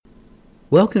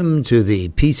Welcome to the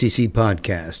PCC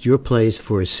Podcast, your place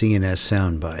for CNS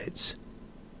soundbites.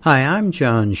 Hi, I'm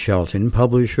John Shelton,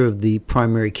 publisher of the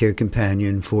Primary Care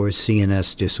Companion for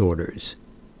CNS Disorders.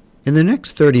 In the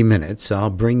next 30 minutes, I'll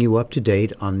bring you up to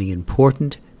date on the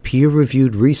important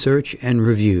peer-reviewed research and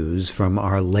reviews from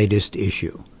our latest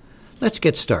issue. Let's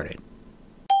get started.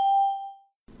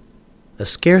 A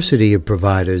scarcity of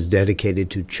providers dedicated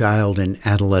to child and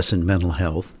adolescent mental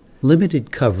health,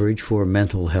 limited coverage for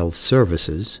mental health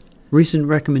services, recent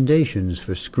recommendations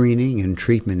for screening and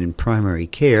treatment in primary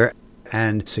care,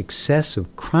 and success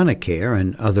of chronic care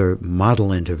and other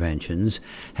model interventions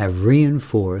have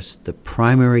reinforced the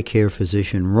primary care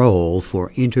physician role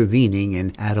for intervening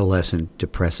in adolescent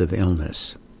depressive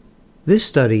illness. This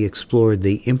study explored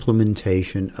the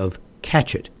implementation of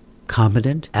CATCHIT,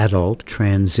 Competent Adult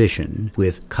Transition,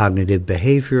 with cognitive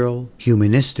behavioral,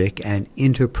 humanistic, and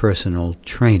interpersonal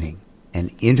training, an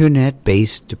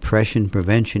internet-based depression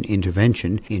prevention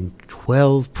intervention in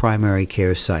 12 primary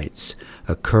care sites,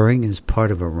 occurring as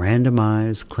part of a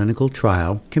randomized clinical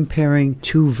trial comparing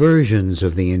two versions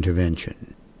of the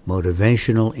intervention: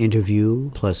 motivational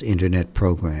interview plus internet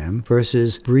program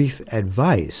versus brief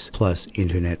advice plus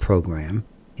internet program,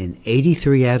 in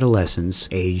 83 adolescents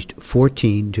aged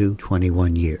 14 to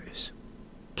 21 years.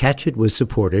 CATCHIT was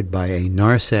supported by a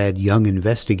NARSAD Young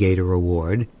Investigator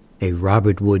Award, a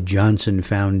Robert Wood Johnson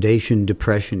Foundation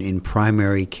Depression in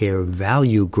Primary Care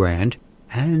Value Grant,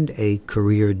 and a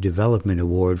Career Development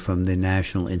Award from the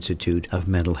National Institute of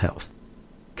Mental Health.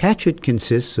 CATCHIT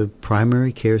consists of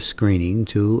primary care screening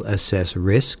to assess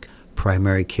risk,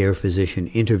 primary care physician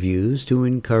interviews to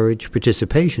encourage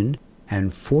participation,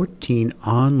 and 14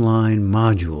 online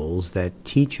modules that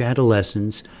teach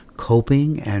adolescents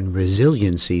coping and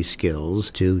resiliency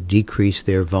skills to decrease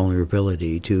their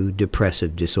vulnerability to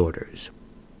depressive disorders.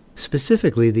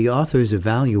 Specifically, the authors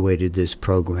evaluated this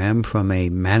program from a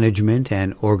management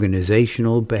and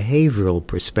organizational behavioral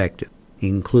perspective,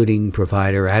 including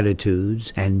provider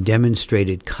attitudes and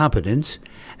demonstrated competence,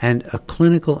 and a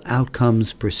clinical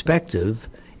outcomes perspective,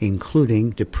 including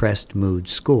depressed mood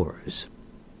scores.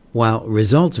 While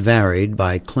results varied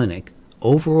by clinic,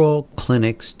 overall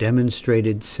clinics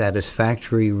demonstrated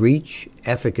satisfactory reach,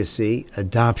 efficacy,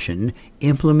 adoption,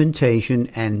 implementation,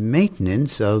 and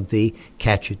maintenance of the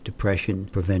CATCHIT Depression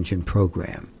Prevention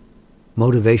Program.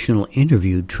 Motivational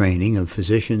interview training of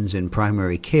physicians in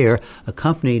primary care,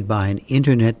 accompanied by an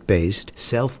internet-based,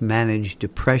 self-managed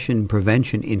depression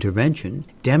prevention intervention,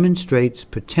 demonstrates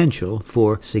potential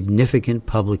for significant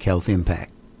public health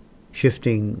impact.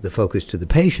 Shifting the focus to the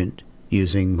patient,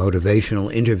 using motivational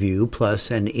interview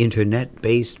plus an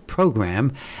internet-based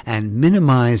program, and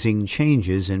minimizing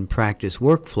changes in practice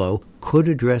workflow could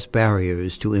address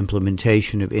barriers to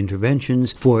implementation of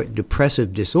interventions for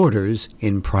depressive disorders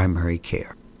in primary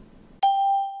care.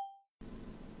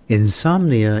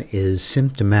 Insomnia is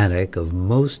symptomatic of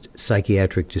most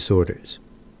psychiatric disorders.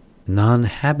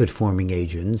 Non-habit-forming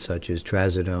agents such as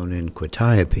trazodone and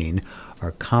quetiapine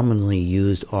are commonly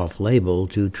used off-label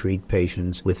to treat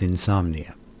patients with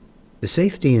insomnia. The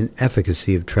safety and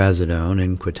efficacy of trazodone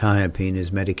and quetiapine as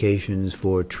medications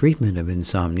for treatment of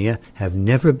insomnia have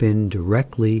never been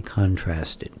directly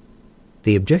contrasted.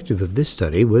 The objective of this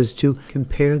study was to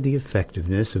compare the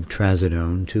effectiveness of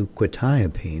trazodone to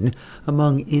quetiapine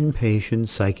among inpatient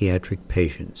psychiatric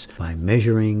patients by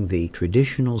measuring the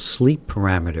traditional sleep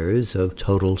parameters of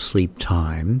total sleep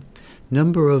time,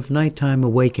 number of nighttime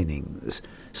awakenings,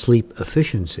 sleep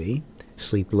efficiency,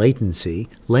 sleep latency,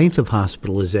 length of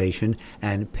hospitalization,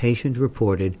 and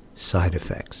patient-reported side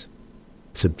effects.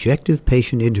 Subjective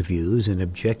patient interviews and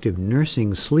objective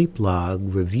nursing sleep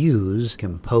log reviews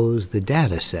compose the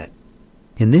data set.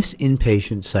 In this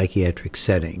inpatient psychiatric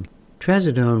setting,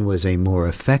 trazodone was a more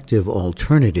effective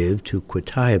alternative to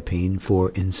quetiapine for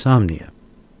insomnia.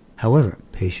 However,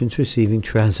 patients receiving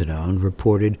trazodone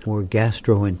reported more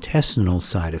gastrointestinal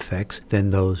side effects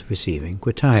than those receiving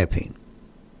quetiapine.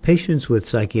 Patients with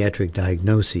psychiatric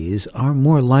diagnoses are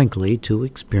more likely to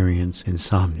experience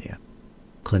insomnia.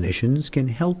 Clinicians can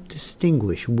help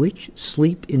distinguish which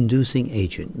sleep-inducing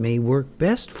agent may work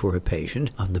best for a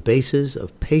patient on the basis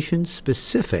of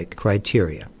patient-specific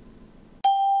criteria.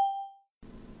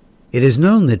 It is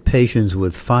known that patients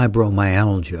with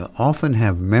fibromyalgia often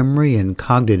have memory and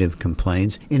cognitive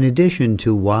complaints in addition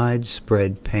to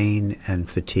widespread pain and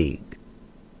fatigue.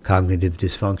 Cognitive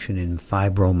dysfunction in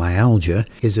fibromyalgia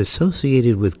is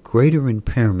associated with greater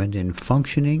impairment in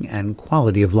functioning and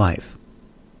quality of life.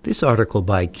 This article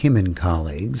by Kim and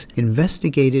colleagues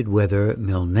investigated whether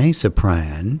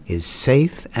milnacipran is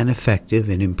safe and effective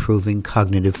in improving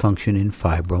cognitive function in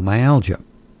fibromyalgia.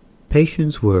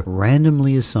 patients were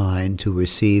randomly assigned to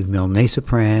receive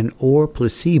milnacipran or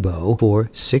placebo for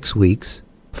 6 weeks,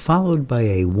 followed by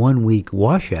a 1-week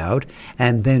washout,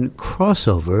 and then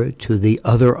crossover to the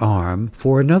other arm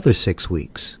for another 6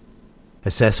 weeks.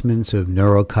 Assessments of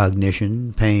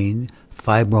neurocognition, pain,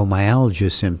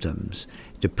 fibromyalgia symptoms,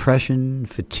 depression,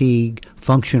 fatigue,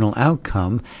 functional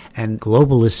outcome, and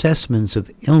global assessments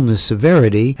of illness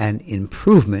severity and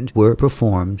improvement were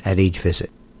performed at each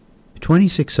visit.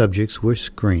 26 subjects were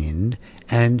screened,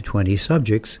 and 20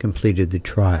 subjects completed the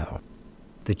trial.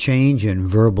 The change in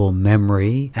verbal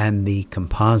memory and the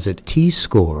composite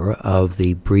T-score of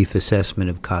the brief assessment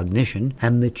of cognition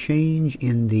and the change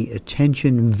in the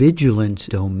attention vigilance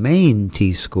domain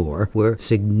T-score were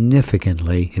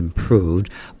significantly improved,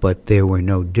 but there were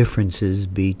no differences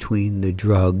between the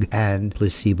drug and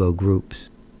placebo groups.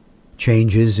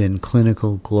 Changes in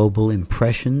clinical global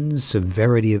impressions,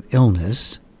 severity of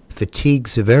illness, fatigue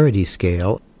severity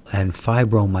scale, and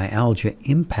fibromyalgia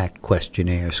impact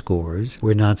questionnaire scores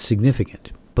were not significant,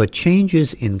 but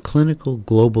changes in clinical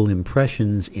global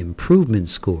impressions improvement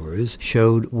scores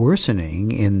showed worsening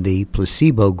in the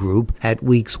placebo group at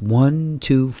weeks 1,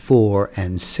 2, 4,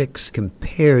 and 6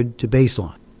 compared to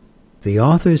baseline. The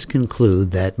authors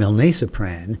conclude that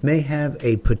milnacipran may have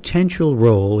a potential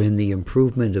role in the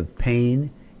improvement of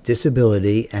pain,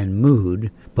 disability, and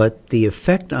mood, but the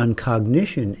effect on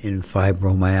cognition in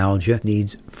fibromyalgia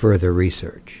needs further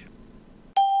research.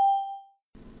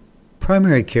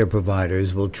 Primary care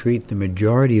providers will treat the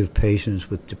majority of patients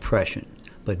with depression,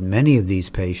 but many of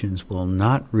these patients will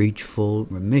not reach full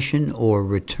remission or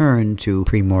return to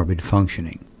premorbid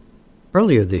functioning.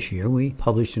 Earlier this year, we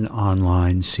published an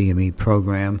online CME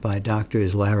program by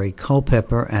Drs. Larry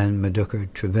Culpepper and Madhukar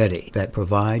Trivedi that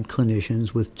provide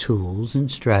clinicians with tools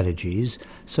and strategies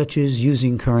such as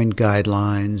using current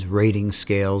guidelines, rating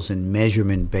scales, and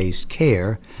measurement-based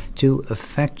care to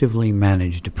effectively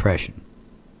manage depression.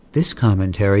 This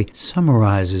commentary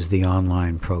summarizes the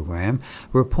online program,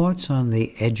 reports on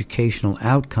the educational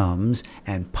outcomes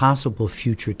and possible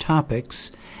future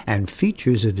topics, and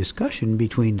features a discussion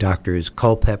between Drs.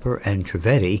 Culpepper and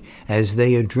Trivedi as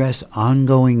they address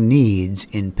ongoing needs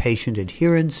in patient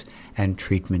adherence and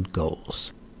treatment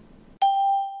goals.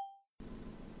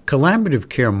 Collaborative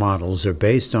care models are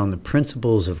based on the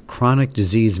principles of chronic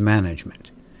disease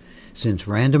management. Since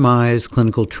randomized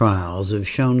clinical trials have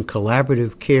shown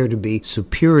collaborative care to be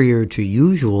superior to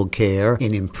usual care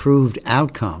in improved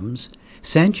outcomes,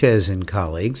 Sanchez and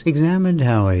colleagues examined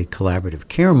how a collaborative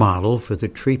care model for the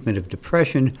treatment of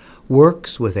depression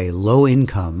works with a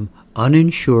low-income,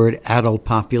 uninsured adult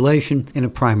population in a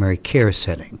primary care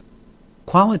setting.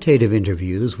 Qualitative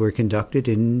interviews were conducted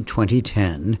in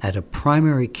 2010 at a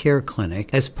primary care clinic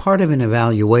as part of an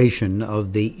evaluation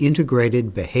of the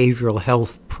Integrated Behavioral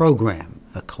Health Program,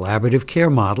 a collaborative care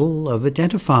model of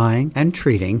identifying and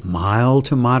treating mild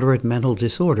to moderate mental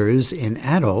disorders in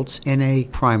adults in a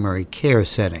primary care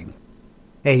setting.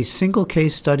 A single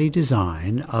case study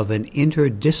design of an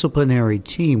interdisciplinary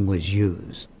team was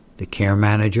used. The care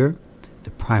manager,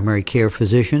 the primary care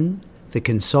physician, the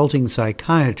consulting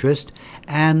psychiatrist,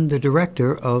 and the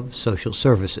director of social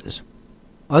services.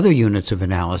 Other units of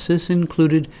analysis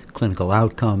included clinical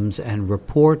outcomes and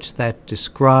reports that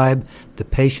describe the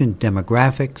patient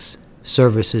demographics,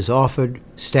 services offered,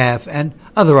 staff, and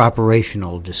other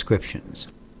operational descriptions.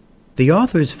 The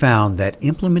authors found that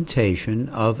implementation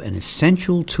of an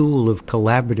essential tool of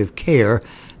collaborative care,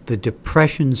 the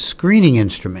depression screening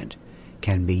instrument,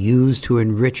 can be used to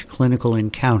enrich clinical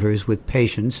encounters with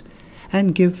patients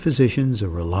and give physicians a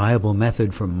reliable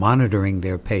method for monitoring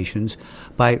their patients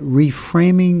by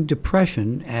reframing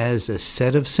depression as a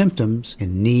set of symptoms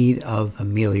in need of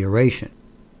amelioration.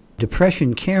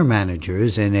 Depression care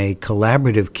managers in a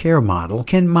collaborative care model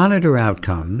can monitor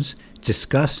outcomes,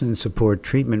 discuss and support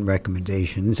treatment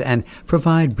recommendations, and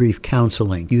provide brief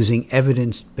counseling using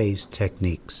evidence-based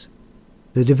techniques.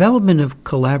 The development of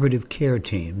collaborative care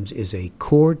teams is a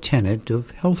core tenet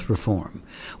of health reform,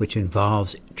 which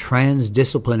involves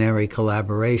transdisciplinary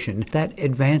collaboration that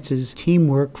advances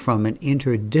teamwork from an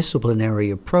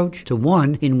interdisciplinary approach to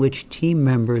one in which team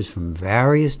members from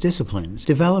various disciplines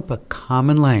develop a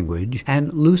common language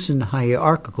and loosen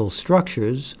hierarchical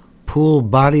structures, pool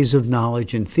bodies of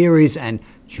knowledge and theories, and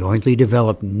jointly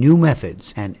develop new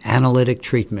methods and analytic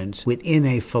treatments within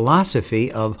a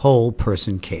philosophy of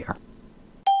whole-person care.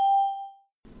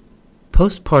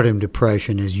 Postpartum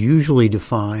depression is usually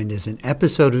defined as an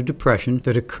episode of depression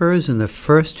that occurs in the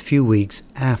first few weeks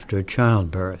after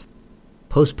childbirth.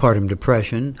 Postpartum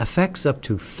depression affects up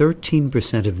to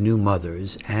 13% of new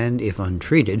mothers and, if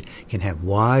untreated, can have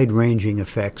wide-ranging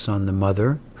effects on the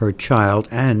mother, her child,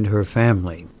 and her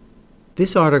family.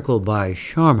 This article by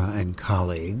Sharma and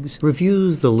colleagues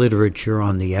reviews the literature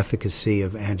on the efficacy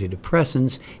of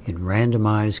antidepressants in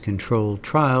randomized controlled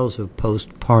trials of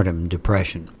postpartum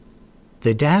depression.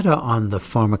 The data on the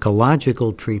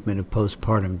pharmacological treatment of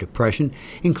postpartum depression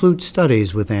include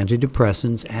studies with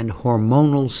antidepressants and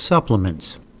hormonal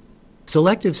supplements.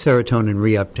 Selective serotonin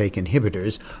reuptake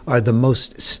inhibitors are the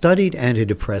most studied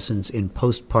antidepressants in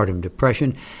postpartum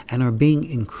depression and are being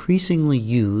increasingly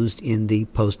used in the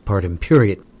postpartum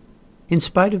period. In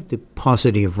spite of the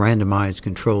paucity of randomized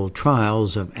controlled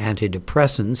trials of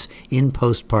antidepressants in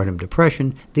postpartum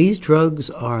depression, these drugs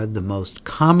are the most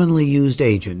commonly used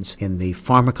agents in the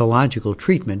pharmacological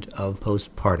treatment of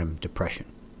postpartum depression.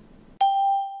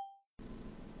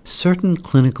 Certain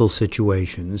clinical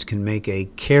situations can make a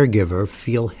caregiver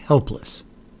feel helpless.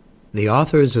 The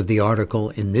authors of the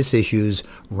article in this issue's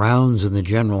Rounds in the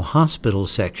General Hospital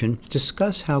section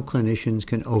discuss how clinicians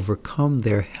can overcome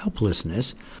their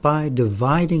helplessness by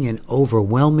dividing an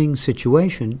overwhelming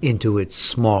situation into its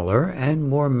smaller and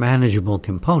more manageable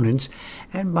components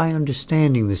and by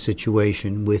understanding the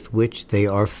situation with which they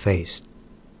are faced.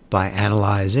 By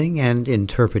analyzing and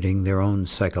interpreting their own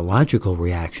psychological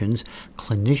reactions,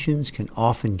 clinicians can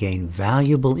often gain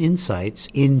valuable insights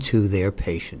into their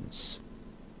patients.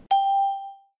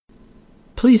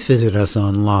 Please visit us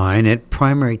online at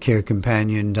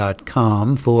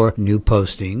primarycarecompanion.com for new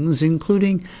postings,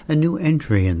 including a new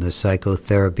entry in the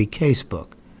Psychotherapy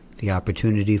Casebook, the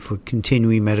opportunity for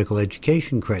continuing medical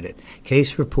education credit,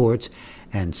 case reports,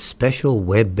 and special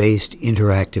web-based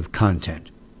interactive content.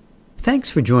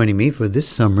 Thanks for joining me for this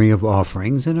summary of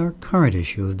offerings in our current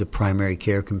issue of the Primary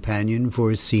Care Companion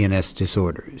for CNS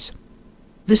Disorders.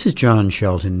 This is John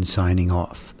Shelton signing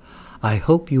off. I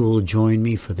hope you will join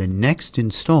me for the next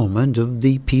installment of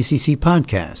the PCC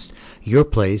Podcast, your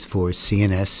place for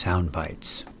CNS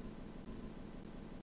Soundbites.